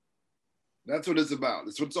together. That's what it's about.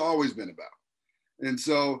 It's what it's always been about. And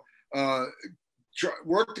so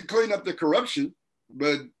work to clean up the corruption,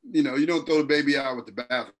 but you don't throw the baby out with the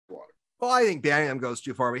bathwater. Well, I think banning them goes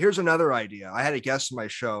too far. But here's another idea. I had a guest on my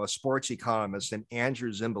show, a sports economist named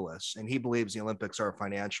Andrew Zimbalist, and he believes the Olympics are a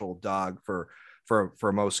financial dog for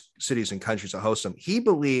most cities and countries that host them. He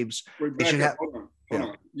believes they should have. Hold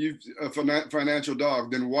on. You've a financial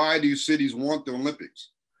dog. Then why do cities want the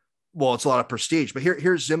Olympics? Well, it's a lot of prestige. But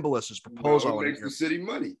here's Zimbalist's proposal. It makes the city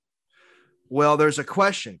money. Well, there's a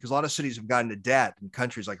question because a lot of cities have gotten into debt in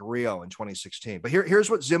countries like Rio in 2016. But here's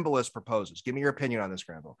what Zimbalist proposes. Give me your opinion on this,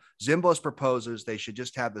 Granville. Zimbalist proposes they should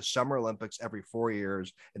just have the Summer Olympics every 4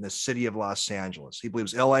 years in the city of Los Angeles. He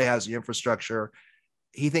believes LA has the infrastructure.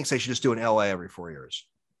 He thinks they should just do an LA every 4 years.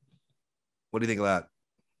 What do you think of that?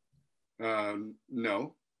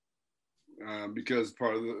 No, because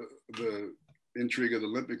part of the intrigue of the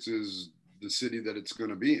Olympics is the city that it's going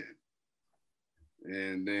to be in.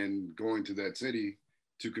 And then going to that city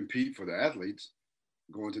to compete for the athletes,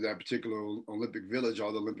 going to that particular Olympic village.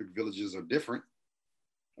 All the Olympic villages are different.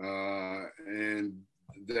 And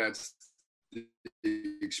that's the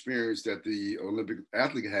experience that the Olympic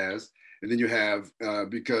athlete has. And then you have,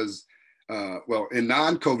 in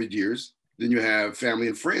non-COVID years, then you have family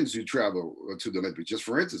and friends who travel to the Olympics. Just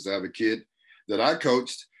for instance, I have a kid that I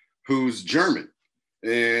coached who's German.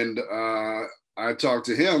 And I talked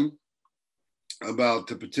to him about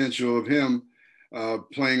the potential of him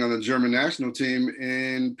playing on the German national team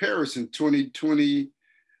in Paris in 2028.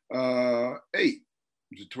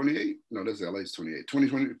 Is it 28? No, that's LA's 28.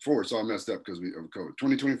 2024. It's all messed up because of COVID.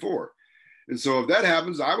 2024. And so if that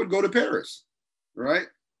happens, I would go to Paris, right?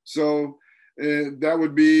 So that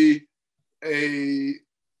would be a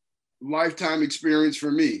lifetime experience for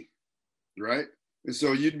me, right? And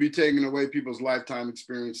so you'd be taking away people's lifetime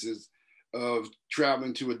experiences of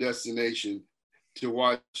traveling to a destination to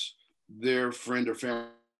watch their friend or family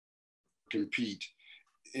compete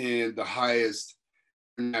in the highest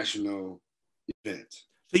national event.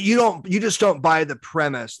 So you just don't buy the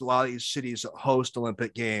premise that a lot of these cities that host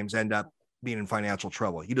Olympic Games end up being in financial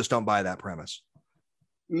trouble. You just don't buy that premise.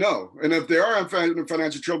 No. And if they are in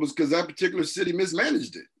financial trouble, it's because that particular city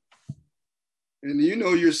mismanaged it. And you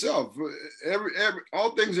know yourself,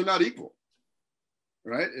 all things are not equal,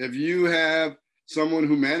 right? If you have someone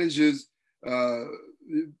who manages uh,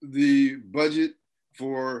 the budget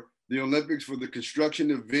for the Olympics, for the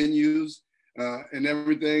construction of venues and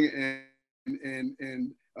everything,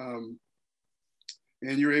 and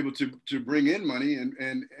you're able to bring in money,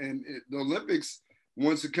 the Olympics,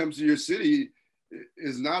 once it comes to your city,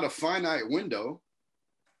 is not a finite window.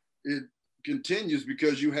 It continues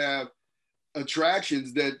because you have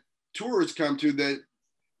attractions that tourists come to that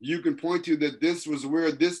you can point to that this was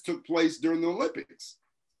where this took place during the Olympics.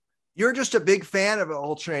 You're just a big fan of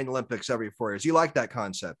alternating Olympics every 4 years. You like that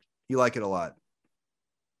concept. You like it a lot.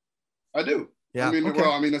 I do. Yeah. I mean, okay.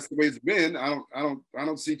 Well, I mean, that's the way it's been. I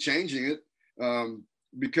don't see changing it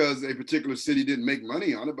because a particular city didn't make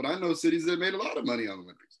money on it, but I know cities that made a lot of money on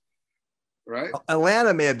Olympics. Right.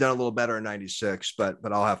 Atlanta may have done a little better in 96, but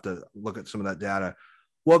I'll have to look at some of that data.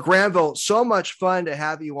 Well, Granville, so much fun to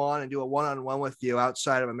have you on and do a one-on-one with you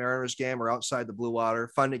outside of a Mariners game or outside the Blue Water.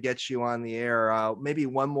 Fun to get you on the air. Maybe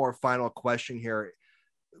one more final question here.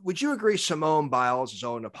 Would you agree Simone Biles has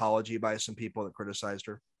owed an apology by some people that criticized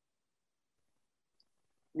her?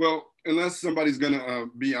 Well, unless somebody's going to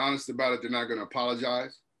be honest about it, they're not going to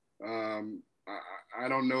apologize. I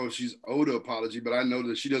don't know if she's owed an apology, but I know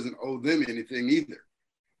that she doesn't owe them anything either.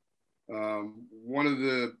 One of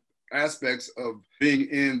the aspects of being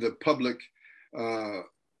in the public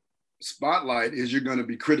spotlight is you're going to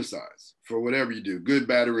be criticized for whatever you do, good,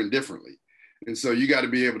 bad, or indifferently. And so you got to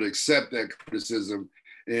be able to accept that criticism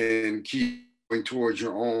and keep going towards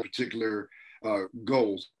your own particular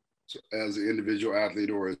goals as an individual athlete,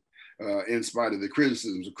 or in spite of the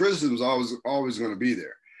criticisms. The criticism is always going to be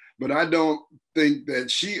there. But I don't think that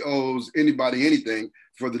she owes anybody anything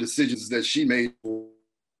for the decisions that she made for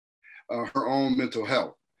her own mental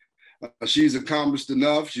health. She's accomplished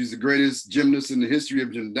enough. She's the greatest gymnast in the history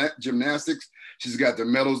of gymnastics. She's got the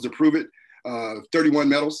medals to prove it, 31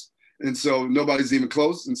 medals. And so nobody's even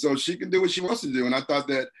close. And so she can do what she wants to do. And I thought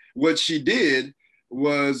that what she did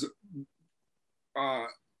was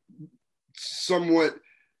somewhat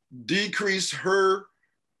decrease her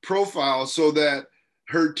profile so that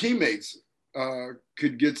her teammates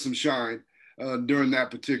could get some shine during that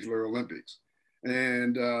particular Olympics.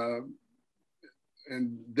 And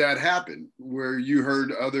that happened where you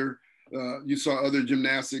heard you saw other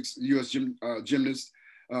gymnastics, U.S. Gymnasts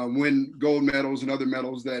win gold medals and other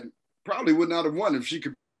medals that probably would not have won if she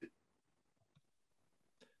could.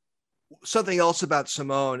 Something else about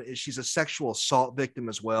Simone is she's a sexual assault victim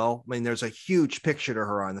as well. I mean, there's a huge picture to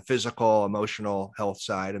her on the physical, emotional health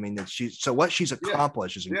side. I mean, what she's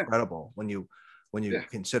accomplished is incredible when you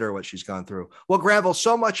consider what she's gone through. Well, Granville,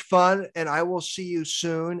 so much fun, and I will see you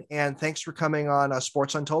soon. And thanks for coming on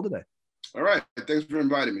Sports Untold today. All right. Thanks for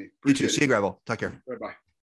inviting me. Appreciate you too. See you, Granville. Take care. Bye-bye.